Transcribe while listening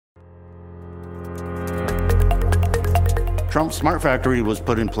Trumpf Smart Factory was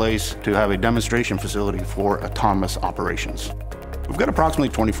put in place to have a demonstration facility for autonomous operations. We've got approximately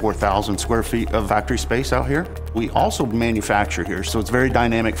 24,000 square feet of factory space out here. We also manufacture here, so it's very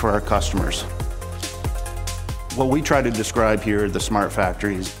dynamic for our customers. What we try to describe here at the Smart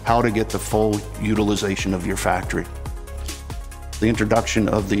Factory is how to get the full utilization of your factory. The introduction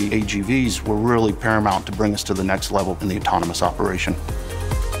of the AGVs were really paramount to bring us to the next level in the autonomous operation.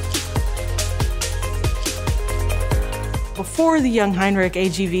 Before the Jungheinrich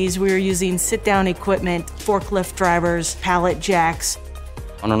AGVs, we were using sit-down equipment, forklift drivers, pallet jacks.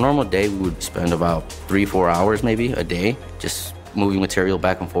 On a normal day, we would spend about 3-4 hours maybe a day just moving material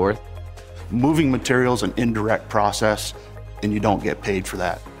back and forth. Moving material is an indirect process, and you don't get paid for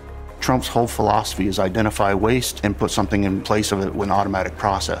that. Trumpf's whole philosophy is identify waste and put something in place of it with an automatic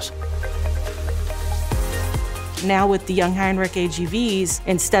process. Now with the Jungheinrich AGVs,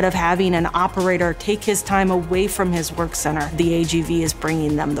 instead of having an operator take his time away from his work center, the AGV is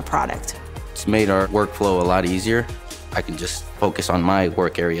bringing them the product. It's made our workflow a lot easier. I can just focus on my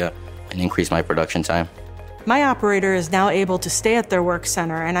work area and increase my production time. My operator is now able to stay at their work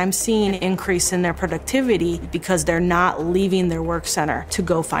center, and I'm seeing an increase in their productivity because they're not leaving their work center to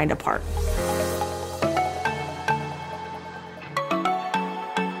go find a part.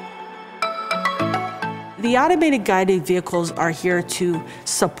 The automated guided vehicles are here to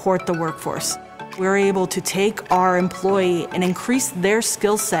support the workforce. We're able to take our employee and increase their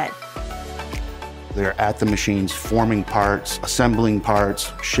skill set. They're at the machines forming parts, assembling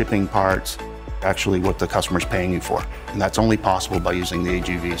parts, shipping parts, actually what the customer's paying you for. And that's only possible by using the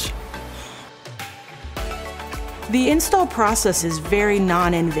AGVs. The install process is very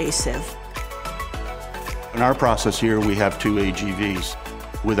non-invasive. In our process here, we have 2 AGVs.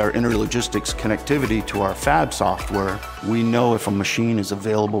 With our interlogistics connectivity to our fab software, we know if a machine is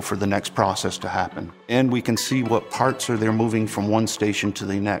available for the next process to happen. And we can see what parts are there moving from one station to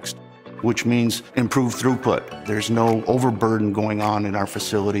the next, which means improved throughput. There's no overburden going on in our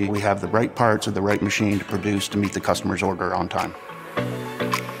facility. We have the right parts of the right machine to produce to meet the customer's order on time.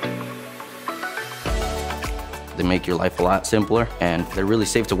 They make your life a lot simpler, and they're really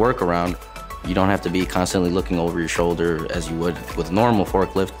safe to work around. You don't have to be constantly looking over your shoulder as you would with a normal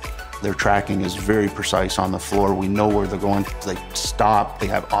forklift. Their tracking is very precise on the floor. We know where they're going. They stop. They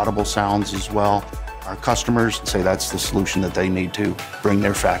have audible sounds as well. Our customers say that's the solution that they need to bring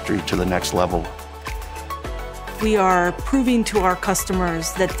their factory to the next level. We are proving to our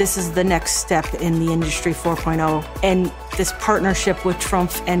customers that this is the next step in the Industry 4.0, and this partnership with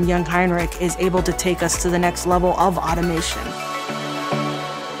Trumpf and Jungheinrich is able to take us to the next level of automation.